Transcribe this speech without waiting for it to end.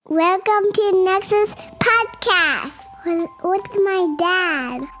Welcome to Nexus Podcast with my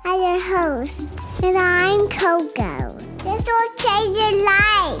dad as your host. And I'm Coco. This will change your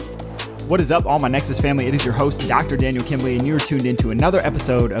life. What is up, all my Nexus family? It is your host, Dr. Daniel Kimbley, and you're tuned into another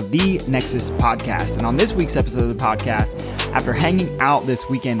episode of the Nexus Podcast. And on this week's episode of the podcast, after hanging out this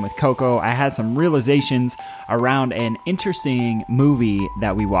weekend with Coco, I had some realizations around an interesting movie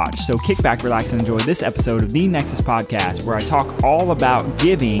that we watched. So kick back, relax, and enjoy this episode of the Nexus Podcast, where I talk all about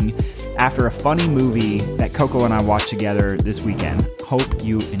giving after a funny movie that Coco and I watched together this weekend. Hope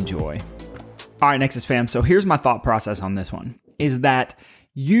you enjoy. All right, Nexus fam. So here's my thought process on this one, is that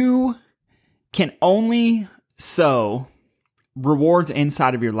you can only sow rewards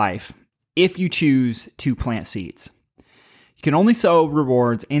inside of your life if you choose to plant seeds. You can only sow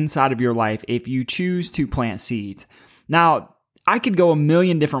rewards inside of your life if you choose to plant seeds. Now, I could go a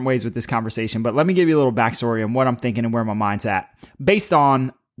million different ways with this conversation, but let me give you a little backstory on what I'm thinking and where my mind's at based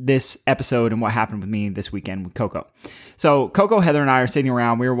on this episode and what happened with me this weekend with Coco. So Coco, Heather, and I are sitting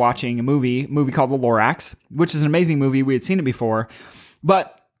around. We were watching a movie called The Lorax, which is an amazing movie. We had seen it before,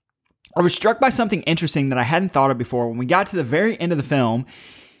 but I was struck by something interesting that I hadn't thought of before when we got to the very end of the film.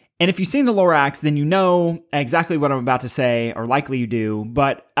 And if you've seen The Lorax, then you know exactly what I'm about to say, or likely you do.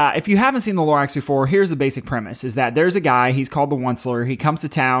 But if you haven't seen The Lorax before, here's the basic premise, is that there's a guy, he's called the Onceler. He comes to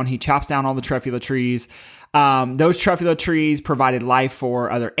town, he chops down all the Truffula trees. Those Truffula trees provided life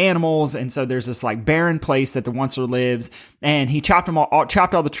for other animals. And so there's this like barren place that the Onceler lives. And he chopped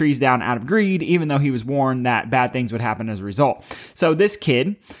all the trees down out of greed, even though he was warned that bad things would happen as a result. So this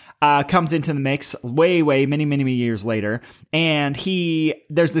kid comes into the mix many years later. And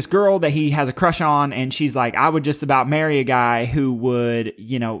there's this girl that he has a crush on, and she's like, I would just about marry a guy who would,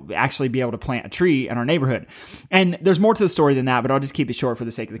 actually be able to plant a tree in our neighborhood. And there's more to the story than that, but I'll just keep it short for the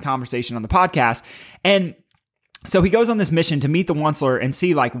sake of the conversation on the podcast. And so he goes on this mission to meet the Onceler and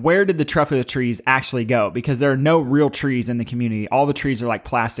see like, where did the Truffula trees actually go? Because there are no real trees in the community. All the trees are like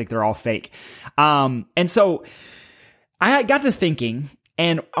plastic. They're all fake. And so I got to thinking,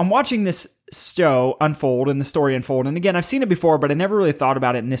 and I'm watching this show unfold and the story unfold. And again, I've seen it before, but I never really thought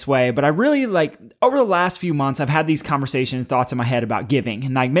about it in this way. But I really over the last few months, I've had these conversation thoughts in my head about giving.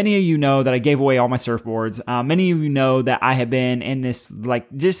 And like many of you know that I gave away all my surfboards. Many of you know that I have been in this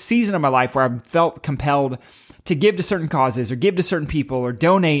just season of my life where I've felt compelled to give to certain causes or give to certain people or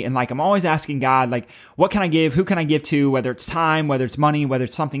donate. And I'm always asking God, what can I give? Who can I give to? Whether it's time, whether it's money, whether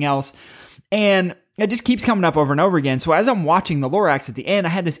it's something else. And it just keeps coming up over and over again. So as I'm watching The Lorax at the end,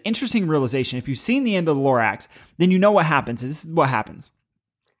 I had this interesting realization. If you've seen the end of The Lorax, then you know what happens. This is what happens.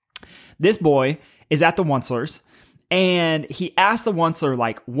 This boy is at the Onceler's, and he asked the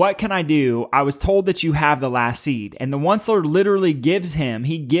Onceler, what can I do? I was told that you have the last seed. And the Onceler literally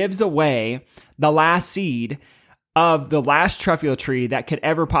gives away the last seed of the last Truffula tree that could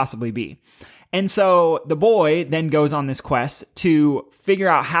ever possibly be. And so the boy then goes on this quest to figure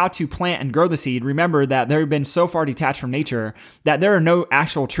out how to plant and grow the seed. Remember that they've been so far detached from nature that there are no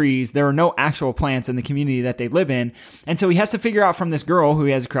actual trees, there are no actual plants in the community that they live in. And so he has to figure out from this girl who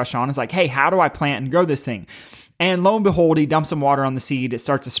he has a crush on, is like, hey, how do I plant and grow this thing? And lo and behold, he dumps some water on the seed, it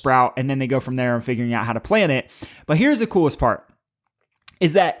starts to sprout, and then they go from there and figuring out how to plant it. But here's the coolest part,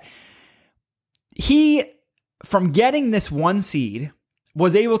 is that he, from getting this one seed,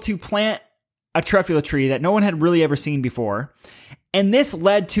 was able to plant a Truffula tree that no one had really ever seen before. And this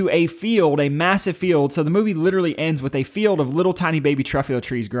led to a massive field. So the movie literally ends with a field of little tiny baby Truffula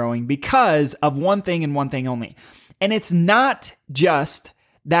trees growing because of one thing and one thing only. And it's not just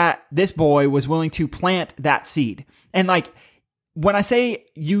that this boy was willing to plant that seed. And when I say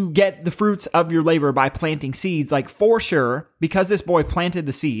you get the fruits of your labor by planting seeds, for sure, because this boy planted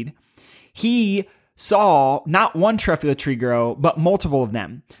the seed, he saw not one Truffula tree grow, but multiple of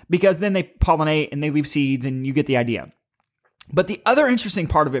them, because then they pollinate and they leave seeds, and you get the idea. But the other interesting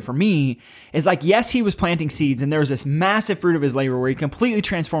part of it for me is yes, he was planting seeds, and there was this massive fruit of his labor where he completely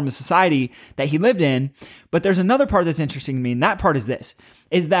transformed the society that he lived in. But there's another part that's interesting to me, and that part is this,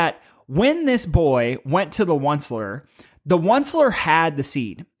 is that when this boy went to the Onceler had the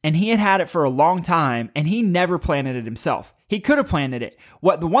seed, and he had it for a long time, and he never planted it himself. He could have planted it.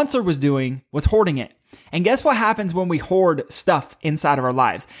 What the Onceler was doing was hoarding it. And guess what happens when we hoard stuff inside of our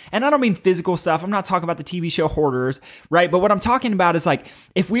lives? And I don't mean physical stuff. I'm not talking about the TV show Hoarders, right? But what I'm talking about is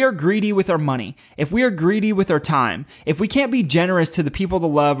if we are greedy with our money, if we are greedy with our time, if we can't be generous to the people that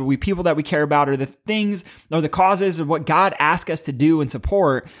love, or people that we care about, or the things or the causes or what God asked us to do and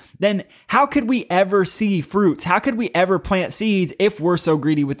support, then how could we ever see fruits? How could we ever plant seeds if we're so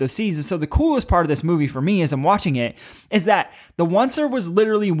greedy with those seeds? And so the coolest part of this movie for me as I'm watching it is that the Onceler was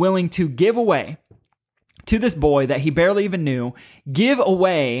literally willing to give away to this boy that he barely even knew, give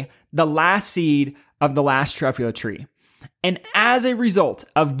away the last seed of the last truffula tree. And as a result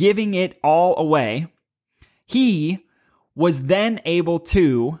of giving it all away, he was then able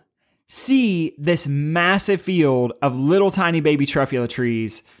to see this massive field of little tiny baby truffula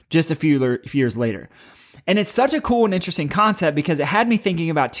trees just a few years later. And it's such a cool and interesting concept because it had me thinking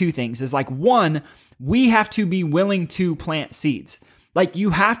about two things. It's like, one, we have to be willing to plant seeds. Like, you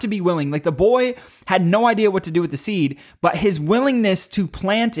have to be willing. Like, the boy had no idea what to do with the seed, but his willingness to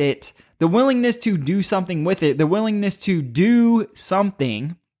plant it, the willingness to do something with it, the willingness to do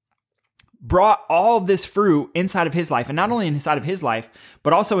something brought all of this fruit inside of his life. And not only inside of his life,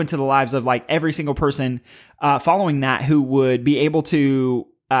 but also into the lives of like every single person following that who would be able to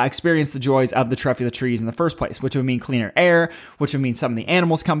experience the joys of the truffula trees in the first place, which would mean cleaner air, which would mean some of the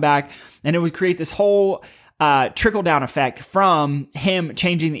animals come back. And it would create this whole trickle-down effect from him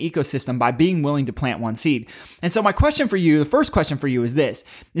changing the ecosystem by being willing to plant one seed. And so my question for you, the first question for you is this,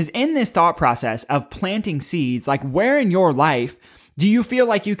 is in this thought process of planting seeds, like where in your life do you feel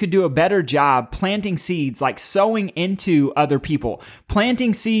like you could do a better job planting seeds, like sowing into other people,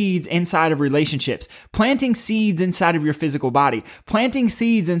 planting seeds inside of relationships, planting seeds inside of your physical body, planting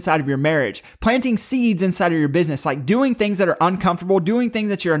seeds inside of your marriage, planting seeds inside of your business, like doing things that are uncomfortable, doing things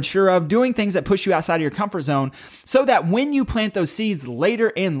that you're unsure of, doing things that push you outside of your comfort zone, so that when you plant those seeds later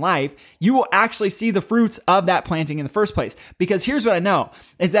in life, you will actually see the fruits of that planting in the first place. Because here's what I know,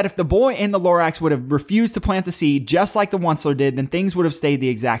 is that if the boy in the Lorax would have refused to plant the seed, just like the Onceler did, then things would have stayed the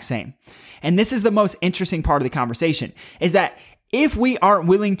exact same. And this is the most interesting part of the conversation, is that if we aren't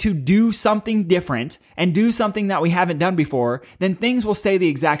willing to do something different and do something that we haven't done before, then things will stay the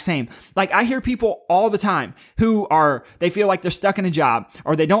exact same. Like, I hear people all the time who they feel like they're stuck in a job,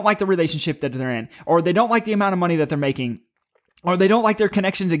 or they don't like the relationship that they're in, or they don't like the amount of money that they're making, or they don't like their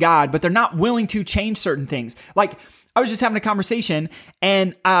connection to God, but they're not willing to change certain things. Like, I was just having a conversation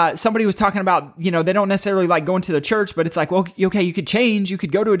and somebody was talking about, they don't necessarily like going to the church, but it's like, well, okay, you could change, you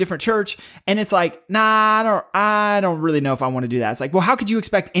could go to a different church. And it's like, nah, I don't really know if I want to do that. It's like, well, how could you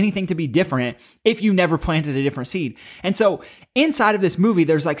expect anything to be different if you never planted a different seed? And so inside of this movie,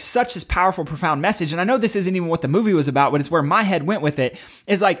 there's like such this powerful, profound message. And I know this isn't even what the movie was about, but it's where my head went with it,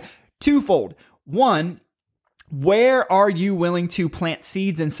 is like twofold. One, where are you willing to plant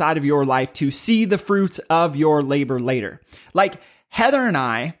seeds inside of your life to see the fruits of your labor later? Like Heather and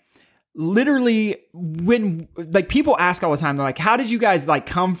I, literally, when like people ask all the time, they're like, how did you guys like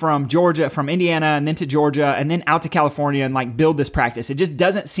come from Georgia, from Indiana, and then to Georgia, and then out to California and like build this practice? It just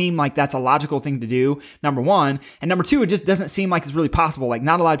doesn't seem like that's a logical thing to do, number one. And number two, it just doesn't seem like it's really possible. Like,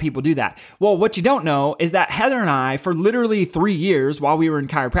 not a lot of people do that. Well, what you don't know is that Heather and I, for literally 3 years while we were in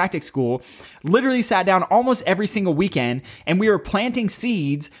chiropractic school, literally sat down almost every single weekend and we were planting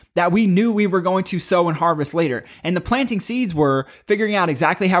seeds that we knew we were going to sow and harvest later. And the planting seeds were figuring out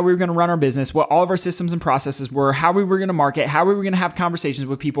exactly how we were going to run our business, what all of our systems and processes were, how we were going to market, how we were going to have conversations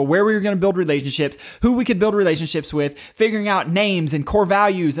with people, where we were going to build relationships, who we could build relationships with, figuring out names and core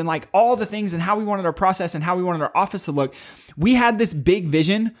values and like all the things and how we wanted our process and how we wanted our office to look. We had this big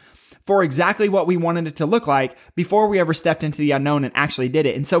vision for exactly what we wanted it to look like before we ever stepped into the unknown and actually did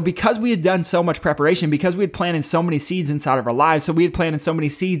it. And so because we had done so much preparation, because we had planted so many seeds inside of our lives, so we had planted so many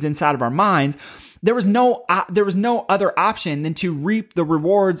seeds inside of our minds, there was no other option than to reap the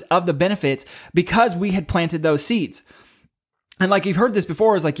rewards of the benefits because we had planted those seeds. And like you've heard this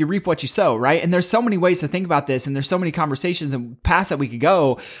before, is like you reap what you sow, right? And there's so many ways to think about this, and there's so many conversations and paths that we could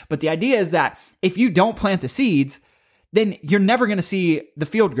go. But the idea is that if you don't plant the seeds, then you're never going to see the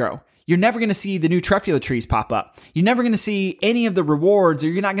field grow. You're never going to see the new truffula trees pop up. You're never going to see any of the rewards, or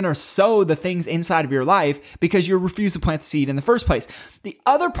you're not going to sow the things inside of your life because you refuse to plant the seed in the first place. The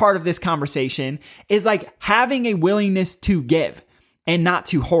other part of this conversation is like having a willingness to give and not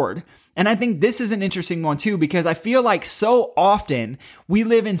to hoard. And I think this is an interesting one too, because I feel like so often we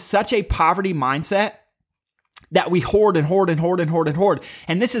live in such a poverty mindset that we hoard and hoard and hoard and hoard and hoard.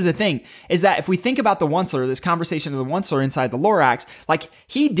 And this is the thing, is that if we think about the Onceler, this conversation of the Onceler inside the Lorax, like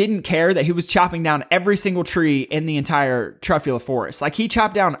he didn't care that he was chopping down every single tree in the entire truffula forest. Like he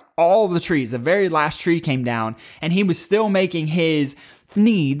chopped down all of the trees. The very last tree came down and he was still making his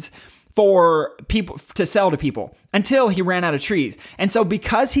needs for people to sell to people. until he ran out of trees. And so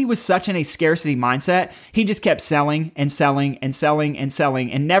because he was such in a scarcity mindset, he just kept selling and selling and selling and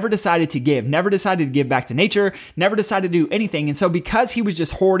selling and never decided to give back to nature, never decided to do anything. And so because he was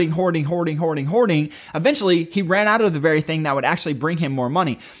just hoarding, eventually he ran out of the very thing that would actually bring him more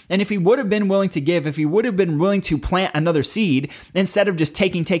money. And if he would have been willing to give, if he would have been willing to plant another seed instead of just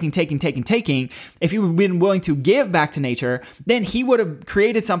taking, if he would have been willing to give back to nature, then he would have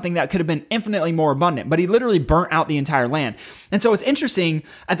created something that could have been infinitely more abundant. But he literally burnt out the entire land. And so it's interesting,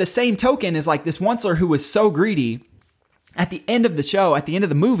 at the same token, is like this Onceler who was so greedy. At the end of the show, at the end of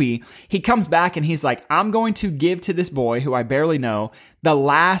the movie, he comes back and he's like, I'm going to give to this boy who I barely know the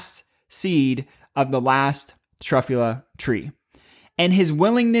last seed of the last truffula tree. And his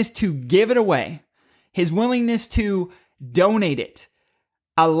willingness to give it away, his willingness to donate it,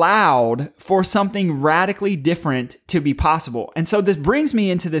 allowed for something radically different to be possible. And so this brings me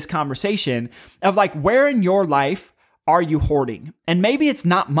into this conversation of like, where in your life are you hoarding? And maybe it's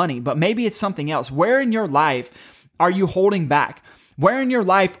not money, but maybe it's something else. Where in your life are you holding back? Where in your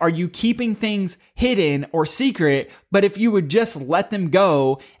life are you keeping things hidden or secret? But if you would just let them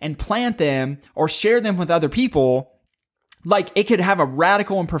go and plant them or share them with other people, like it could have a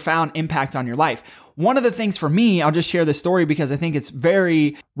radical and profound impact on your life. One of the things for me, I'll just share this story because I think it's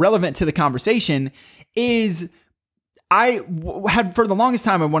very relevant to the conversation, is I had, for the longest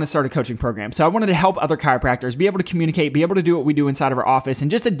time, I wanted to start a coaching program. So I wanted to help other chiropractors be able to communicate, be able to do what we do inside of our office in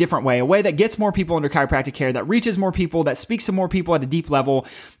just a different way, a way that gets more people under chiropractic care, that reaches more people, that speaks to more people at a deep level,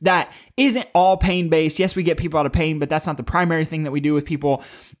 that isn't all pain-based. Yes, we get people out of pain, but that's not the primary thing that we do with people.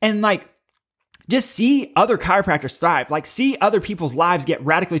 And like, just see other chiropractors thrive, like see other people's lives get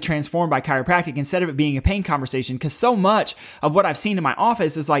radically transformed by chiropractic instead of it being a pain conversation. Because so much of what I've seen in my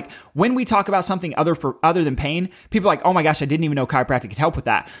office is like when we talk about something other than pain, people are like, oh my gosh, I didn't even know chiropractic could help with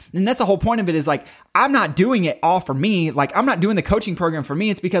that. And that's the whole point of it, is like, I'm not doing it all for me. Like I'm not doing the coaching program for me.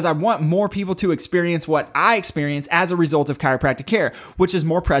 It's because I want more people to experience what I experience as a result of chiropractic care, which is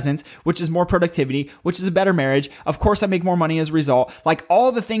more presence, which is more productivity, which is a better marriage. Of course, I make more money as a result. Like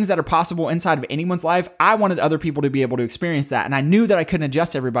all the things that are possible inside of anyone's life, I wanted other people to be able to experience that. And I knew that I couldn't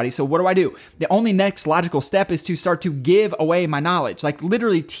adjust everybody. So what do? The only next logical step is to start to give away my knowledge, like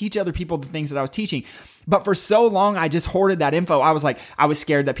literally teach other people the things that I was teaching. But for so long, I just hoarded that info. I was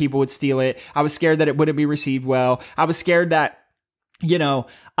scared that people would steal it. I was scared that it wouldn't be received well. I was scared that,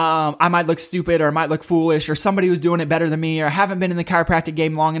 I might look stupid or I might look foolish or somebody was doing it better than me or I haven't been in the chiropractic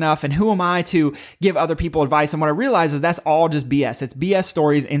game long enough. And who am I to give other people advice? And what I realized is that's all just BS. It's BS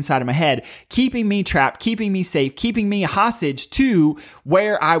stories inside of my head, keeping me trapped, keeping me safe, keeping me hostage to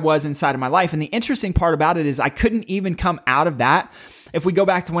where I was inside of my life. And the interesting part about it is I couldn't even come out of that. If we go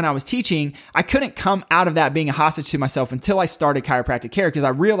back to when I was teaching, I couldn't come out of that being a hostage to myself until I started chiropractic care, because I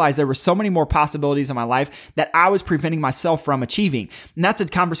realized there were so many more possibilities in my life that I was preventing myself from achieving. And that's a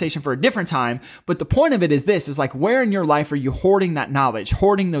conversation for a different time. But the point of it is this, is like, where in your life are you hoarding that knowledge,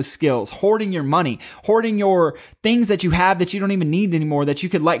 hoarding those skills, hoarding your money, hoarding your things that you have that you don't even need anymore, that you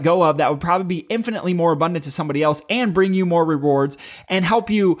could let go of, that would probably be infinitely more abundant to somebody else and bring you more rewards and help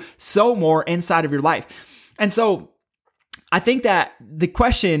you so more inside of your life. And so I think that the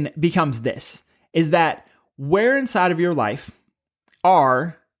question becomes this, is that where inside of your life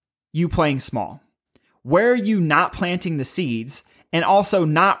are you playing small? Where are you not planting the seeds and also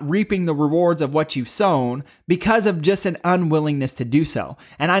not reaping the rewards of what you've sown because of just an unwillingness to do so?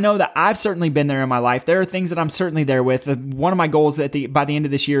 And I know that I've certainly been there in my life. There are things that I'm certainly there with. One of my goals by the end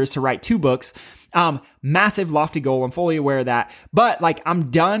of this year is to write 2 books. Massive, lofty goal. I'm fully aware of that. But like, I'm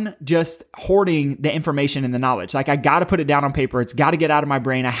done just hoarding the information and the knowledge. Like, I got to put it down on paper. It's got to get out of my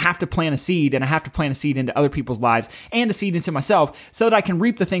brain. I have to plant a seed, and I have to plant a seed into other people's lives and a seed into myself so that I can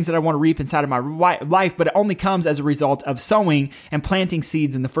reap the things that I want to reap inside of my life. But it only comes as a result of sowing and planting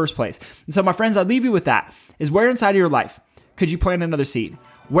seeds in the first place. And so my friends, I leave you with that, is where inside of your life could you plant another seed?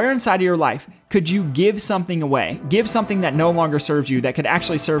 Where inside of your life could you give something away? Give something that no longer serves you, that could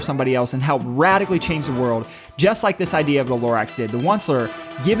actually serve somebody else and help radically change the world, just like this idea of the Lorax did. The Onceler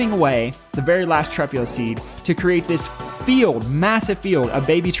giving away the very last truffula seed to create this field, massive field of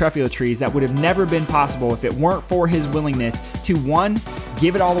baby truffula trees that would have never been possible if it weren't for his willingness to, 1,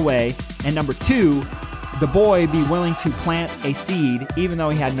 give it all away, and number 2, the boy be willing to plant a seed even though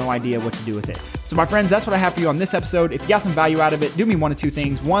he had no idea what to do with it. So my friends, that's what I have for you on this episode. If you got some value out of it, do me one of 2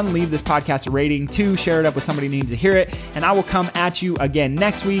 things. 1, leave this podcast a rating. 2, share it up with somebody who needs to hear it. And I will come at you again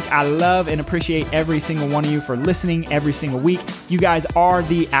next week. I love and appreciate every single one of you for listening every single week. You guys are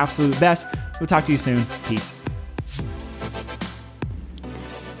the absolute best. We'll talk to you soon. Peace.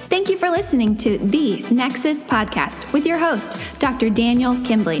 Thank you for listening to the Nexus Podcast with your host, Dr. Daniel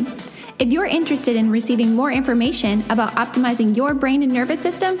Kimbley. If you're interested in receiving more information about optimizing your brain and nervous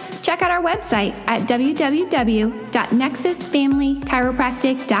system, check out our website at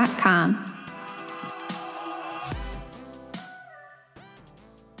www.nexusfamilychiropractic.com.